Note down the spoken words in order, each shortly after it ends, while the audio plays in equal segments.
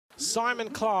Simon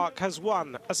Clarke has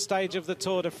won a stage of the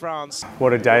Tour de France.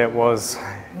 What a day it was.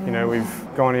 You know,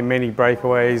 we've gone in many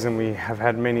breakaways and we have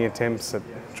had many attempts at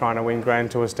trying to win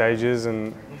Grand Tour stages,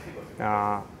 and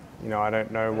you know, I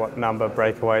don't know what number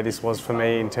breakaway this was for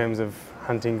me in terms of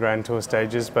hunting Grand Tour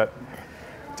stages, but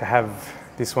to have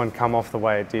this one come off the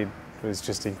way it did was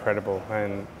just incredible,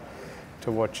 and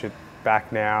to watch it back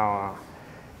now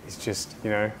is just, you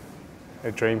know,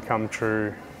 a dream come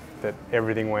true that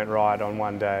everything went right on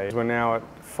one day. We're now at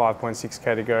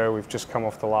 5.6k to go. We've just come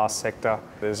off the last sector.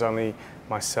 There's only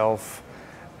myself,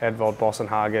 Edvald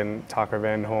Boasson-Hagen, Taco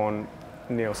van Hoorn,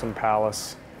 Nielsen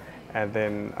Powless, and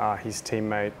then his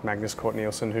teammate Magnus Cort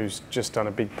Nielsen, who's just done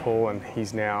a big pull, and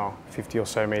he's now 50 or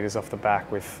so metres off the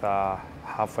back with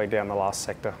halfway down the last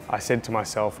sector. I said to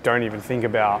myself, don't even think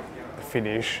about the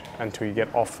finish until you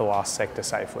get off the last sector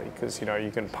safely, because you know you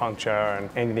can puncture and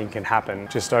anything can happen.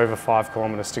 Just over 5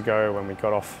 kilometres to go when we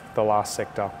got off the last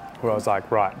sector, where I was like,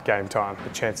 right, game time. The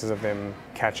chances of them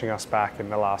catching us back in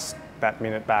that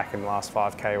minute back in the last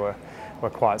 5k were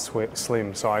quite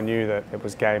slim, so I knew that it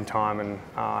was game time, and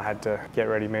I had to get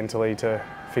ready mentally to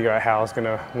figure out how I was going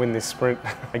to win this sprint.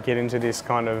 I get into this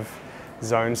kind of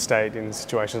zone state in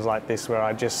situations like this where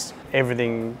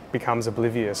everything becomes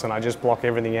oblivious and I just block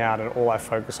everything out, and all I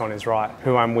focus on is, right,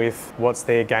 who I'm with, what's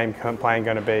their game plan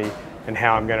going to be, and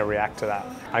how I'm going to react to that.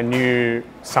 I knew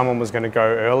someone was going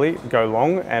to go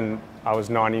long, and I was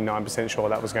 99% sure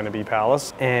that was going to be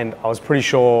Powless, and I was pretty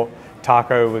sure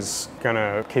Taco was going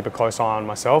to keep a close eye on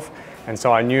myself, and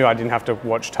so I knew I didn't have to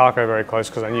watch Taco very close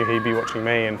because I knew he'd be watching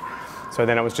me, and so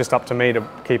then it was just up to me to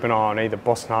keep an eye on either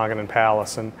Boasson-Hagen and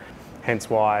Powless, and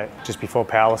hence why just before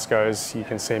Powless goes, you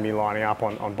can see me lining up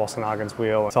on Boasson-Hagen's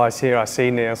wheel. So I see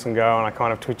Nielsen go, and I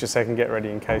kind of twitch a second, get ready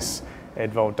in case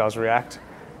Edvald does react,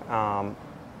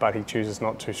 but he chooses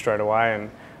not to straight away,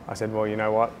 and I said, well, you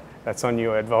know what? That's on you,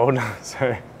 Edvald.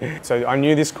 so I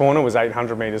knew this corner was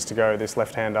 800 metres to go, this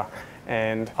left-hander,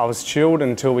 and I was chilled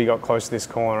until we got close to this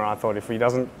corner. I thought if he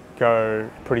doesn't go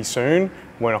pretty soon,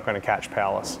 we're not going to catch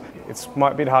Powless. It's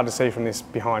might be a bit hard to see from this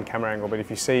behind camera angle, but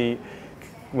if you see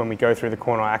when we go through the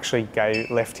corner, I actually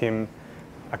left him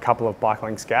a couple of bike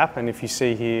lengths gap, and if you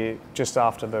see here, just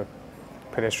after the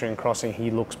pedestrian crossing,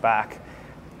 he looks back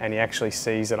and he actually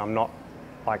sees that I'm not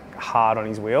like hard on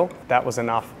his wheel. That was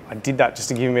enough. I did that just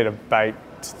to give him a bit of bait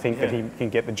to think that he can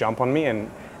get the jump on me,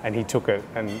 and he took it,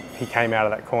 and he came out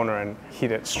of that corner and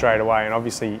hit it straight away. And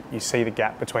obviously you see the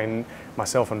gap between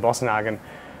myself and Boasson-Hagen,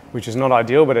 which is not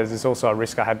ideal, but it's also a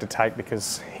risk I had to take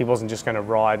because he wasn't just going to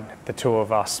ride the two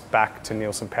of us back to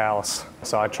Nielsen Powless.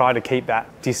 So I tried to keep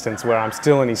that distance where I'm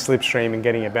still in his slipstream and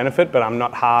getting a benefit, but I'm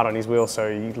not hard on his wheel,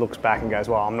 so he looks back and goes,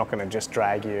 well, I'm not going to just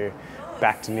drag you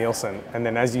back to Nielsen. And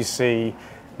then as you see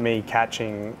me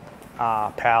catching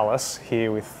Powless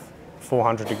here with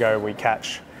 400 to go,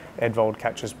 Edvald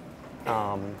catches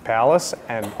Powless,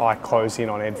 and I close in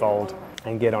on Edvald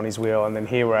and get on his wheel, and then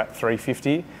here we're at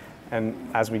 350. And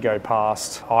as we go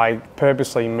past, I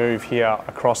purposely move here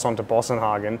across onto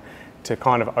Boasson-Hagen to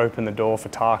kind of open the door for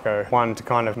Taco. One, to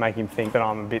kind of make him think that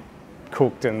I'm a bit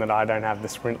cooked and that I don't have the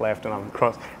sprint left, and I'm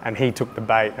across. And he took the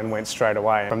bait and went straight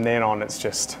away. From then on, it's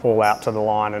just all out to the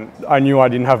line. And I knew I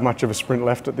didn't have much of a sprint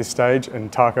left at this stage,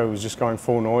 and Taco was just going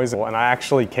full noise. And I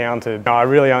actually counted. I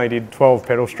really only did 12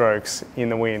 pedal strokes in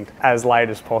the wind as late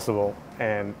as possible.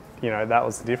 And you know, that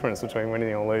was the difference between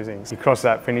winning or losing. You cross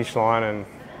that finish line and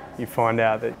you find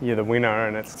out that you're the winner,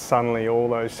 and it's suddenly all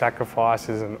those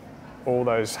sacrifices and all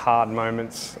those hard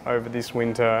moments over this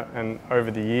winter and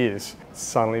over the years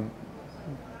suddenly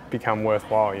become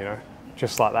worthwhile, you know,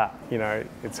 just like that. You know,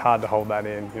 it's hard to hold that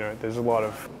in. You know, there's a lot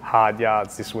of hard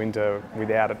yards this winter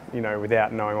without it, you know,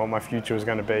 without knowing what my future was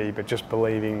going to be, but just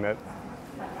believing that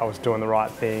I was doing the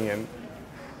right thing, and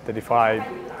that if I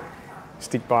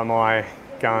stick by my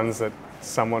guns, that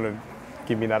someone would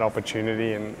give me that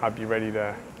opportunity and I'd be ready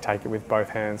to take it with both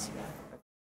hands.